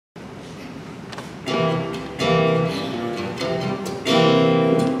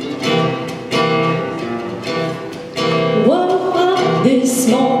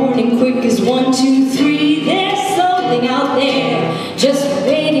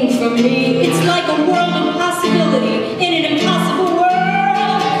from me. It's like a world of possibility in an impossible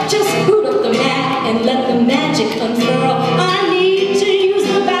world. Just boot up the Mac and let the magic unfurl. I need to use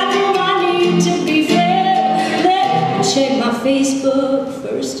the bathroom, I need to be fed. Let me check my Facebook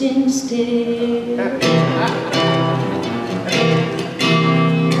first instead.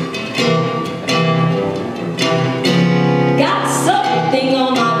 Got something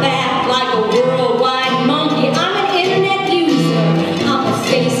on my back like a worldwide monkey. I'm an internet user, I'm a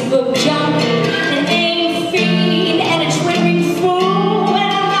Facebook junkie, an aim fiend and a twittering fool. When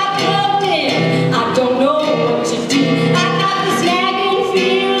I'm not plugged in, I don't know what to do. I got this nagging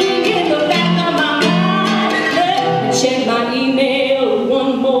feeling in the back of my mind. Let me check my email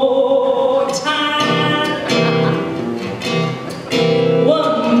one more time.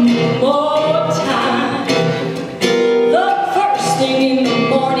 One more time. The first thing in the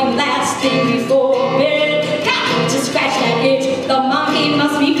morning, last thing before bed. Got to scratch that itch, the monkey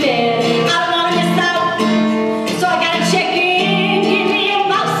must be fed. I don't want to miss out, so I gotta check in. Give me a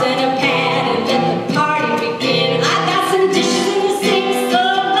mouse and a pad and let the party begin. I got some dishes in the sink,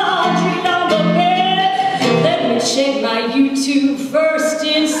 some laundry on the bed. Let me check my YouTube first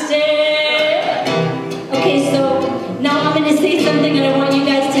instead. Okay, so now I'm gonna say something and I want you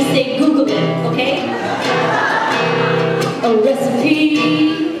guys to say Google it, okay? A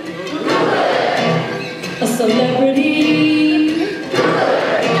recipe, a celebrity,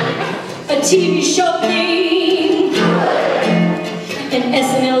 a TV show theme, an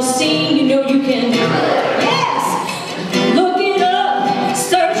SNL scene, you know you can, yes, look it up,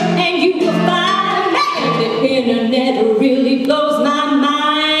 search and you will find. Man, the internet really blows my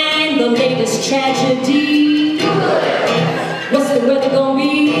mind. The latest tragedy